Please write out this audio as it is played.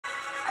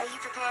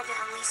prepared to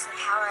unleash the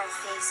power of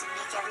face and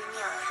make every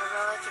meal a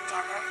heroic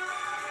endeavor?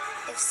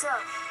 If so,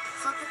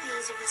 flip the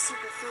page of the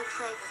Superfood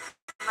Playbook.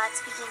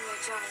 Let's begin your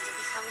journey to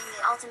becoming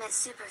the ultimate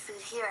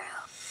superfood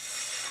hero.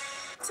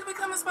 To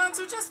become a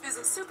sponsor, just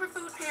visit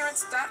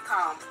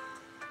superfoodparents.com.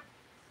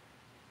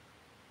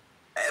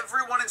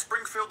 Everyone in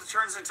Springfield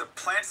turns into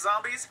plant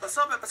zombies. The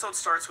sub-episode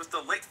starts with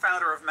the late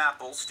founder of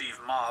Maple, Steve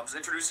Mobbs,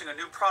 introducing a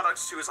new product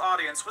to his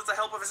audience with the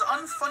help of his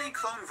unfunny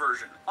clone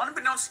version.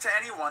 Unbeknownst to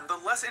anyone, the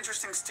less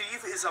interesting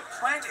Steve is a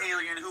plant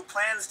alien who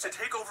plans to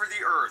take over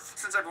the Earth.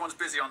 Since everyone's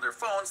busy on their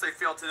phones, they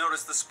fail to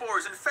notice the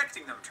spores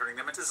infecting them, turning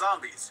them into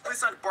zombies. They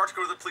send Bart to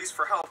go to the police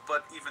for help,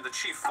 but even the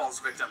chief falls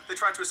victim. They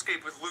try to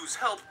escape with Lou's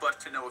help,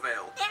 but to no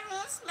avail. There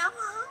is no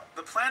hope.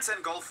 The plants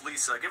engulf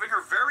Lisa, giving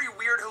her very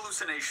weird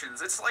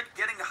hallucinations. It's like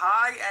getting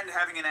high and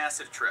having an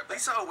acid trip.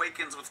 Lisa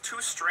awakens with two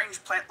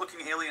strange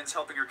plant-looking aliens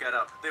helping her get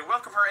up. They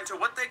welcome her into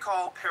what they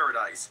call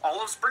paradise.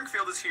 All of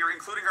Springfield is here,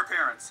 including her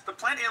parents. The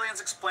plant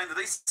aliens explain that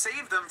they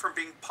saved them from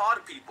being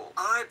pod people.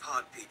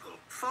 iPod people,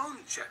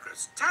 phone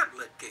checkers,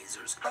 tablet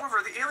gazers.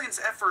 However, the aliens'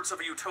 efforts of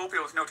a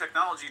utopia with no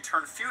technology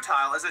turn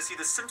futile as they see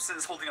the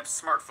Simpsons holding up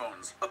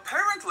smartphones.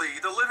 Apparently,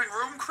 the living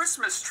room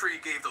Christmas tree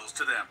gave those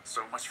to them.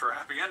 So much for a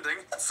happy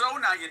ending. So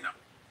now you know.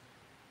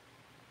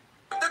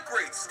 The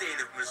great state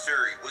of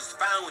Missouri was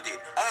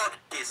founded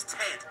August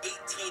 10th,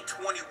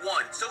 1821.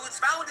 So it's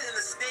founded in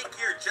a snake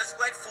year, just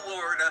like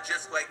Florida,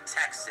 just like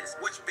Texas,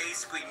 which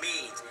basically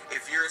means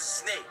if you're a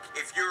snake,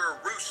 if you're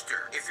a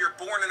rooster, if you're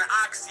born in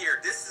ox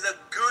year, this is a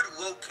good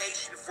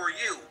location for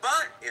you.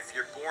 But if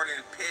you're born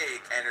in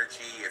pig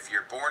energy, if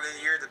you're born in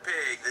the year of the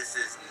pig, this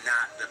is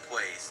not the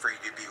place for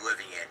you to be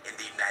living in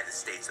the United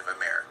States of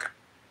America.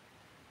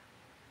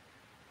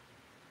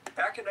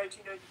 Back in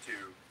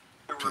 1992,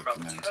 there were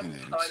about 10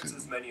 times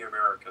as many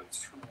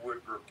Americans who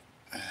would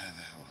the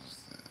hell is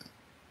that?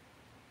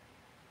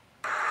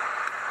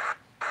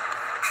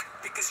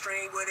 Pick a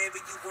strain, whatever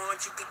you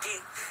want, you can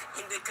get.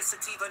 Indica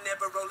sativa,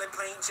 never rolling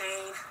plain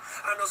Jane.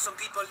 I know some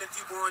people, if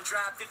you want,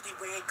 drop 50,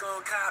 we ain't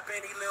gon' cop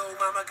any. Little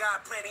mama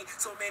got plenty,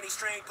 so many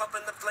strain,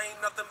 pumping the flame,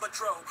 nothing but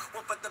dro.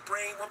 One for the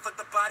brain, one for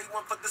the body,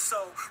 one for the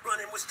soul.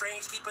 Running with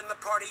strange, keeping the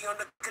party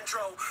under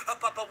control.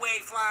 Up,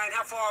 away, flying,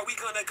 how far we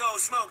gonna go?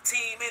 Smoke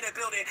team in the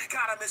building,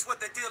 got 'em is what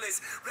the deal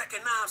is.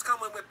 Recognize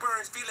coming with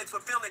Burns, Felix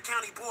with filming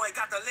County Boy,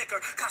 got the liquor.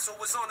 Casso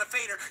was on the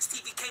fader,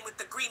 Stevie came with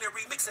the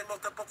greenery, mixing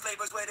multiple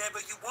flavors, whatever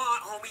you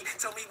want, homie.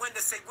 Tell me when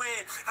to say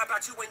when. How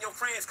about you and your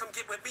friends? Come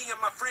get with me and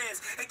my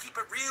friends and keep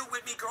it real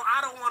with me, girl.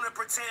 I don't want to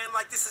pretend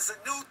like this is a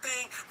new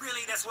thing.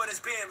 Really, that's what it's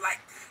been like.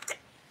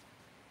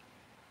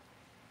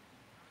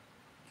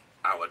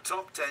 Our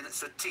top 10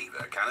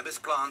 sativa cannabis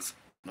plants.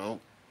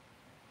 Nope.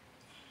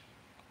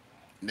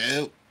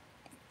 Nope.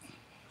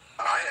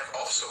 I have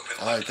also been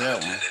I like that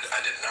one.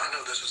 I did not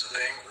know this was a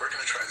thing. We're going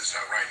to try this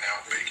out right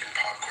now. Bacon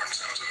popcorn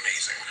sounds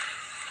amazing.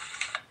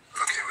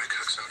 Okay, we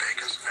cooked some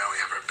bacon, so now we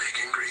have our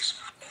bacon grease.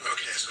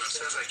 Okay, so it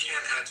says I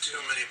can't add too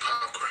many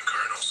popcorn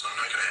kernels, so I'm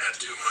not going to add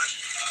too much.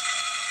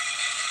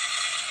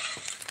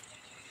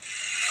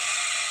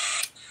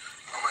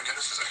 Oh my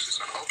goodness, this is actually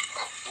so...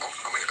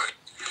 Oh my god.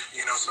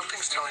 You know,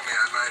 something's telling me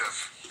I might have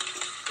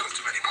put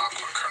too many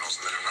popcorn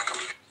kernels and then I'm not going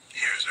to...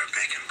 Here's our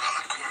bacon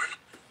popcorn.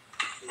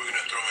 We're going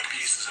to throw in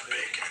pieces of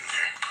bacon in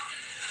there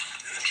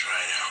and then try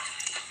it out.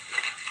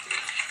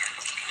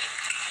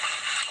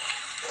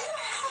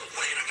 Oh,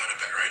 wait, I got a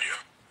better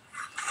idea.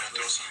 I'm going to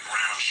throw some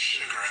brown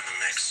sugar in the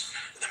mix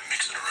and then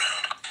mix it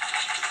around.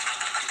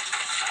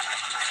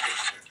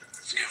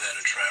 Let's give that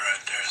a try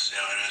right there, see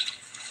how it is.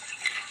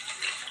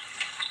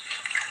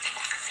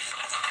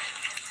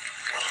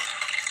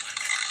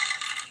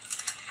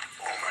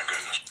 Oh my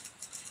goodness.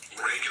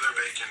 Regular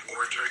bacon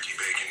or turkey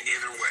bacon,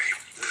 either way,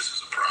 this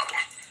is a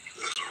problem.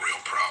 This is a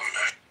real problem,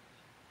 man.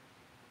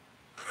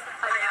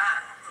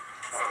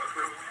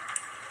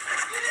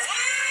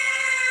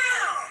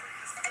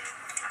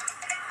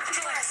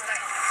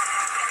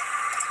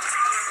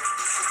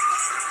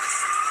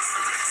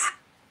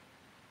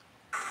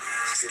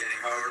 It's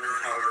getting harder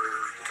and harder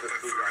to put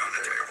food around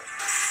the table.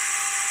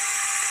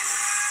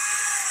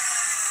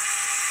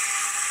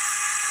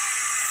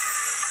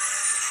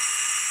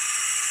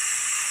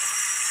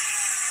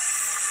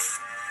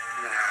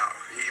 Now,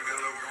 even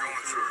though we're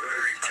going through a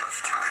very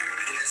tough time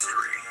in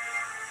history,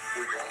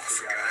 we've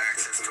also got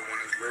access to one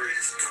of the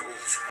greatest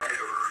tools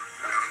ever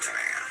known to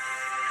man.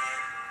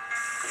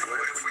 And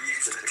what if we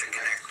use it to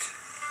connect,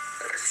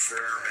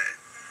 experiment,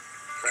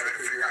 try to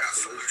figure out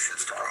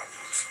solutions to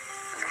problems?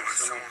 And when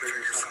someone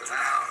figures something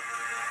out,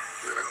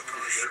 we're open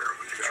to share it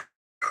with each other.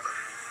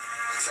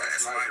 So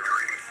that's my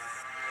dream.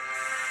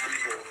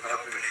 People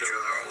helping each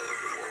other all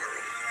over the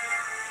world.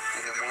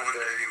 And then one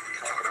day we can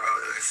talk about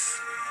this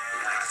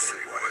and not say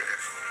what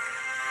if.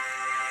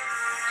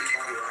 Keep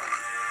on growing.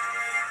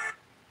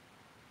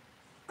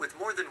 With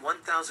more than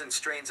 1,000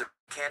 strains of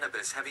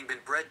cannabis having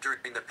been bred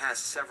during the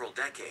past several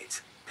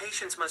decades,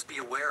 patients must be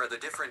aware of the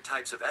different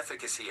types of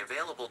efficacy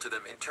available to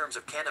them in terms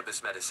of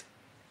cannabis medicine.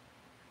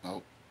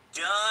 Nope.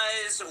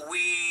 Does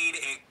weed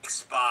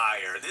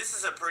expire? This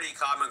is a pretty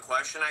common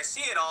question. I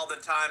see it all the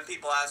time.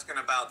 People asking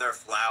about their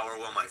flower.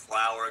 Will my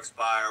flower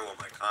expire? Will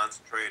my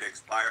concentrate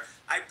expire?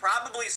 I'd probably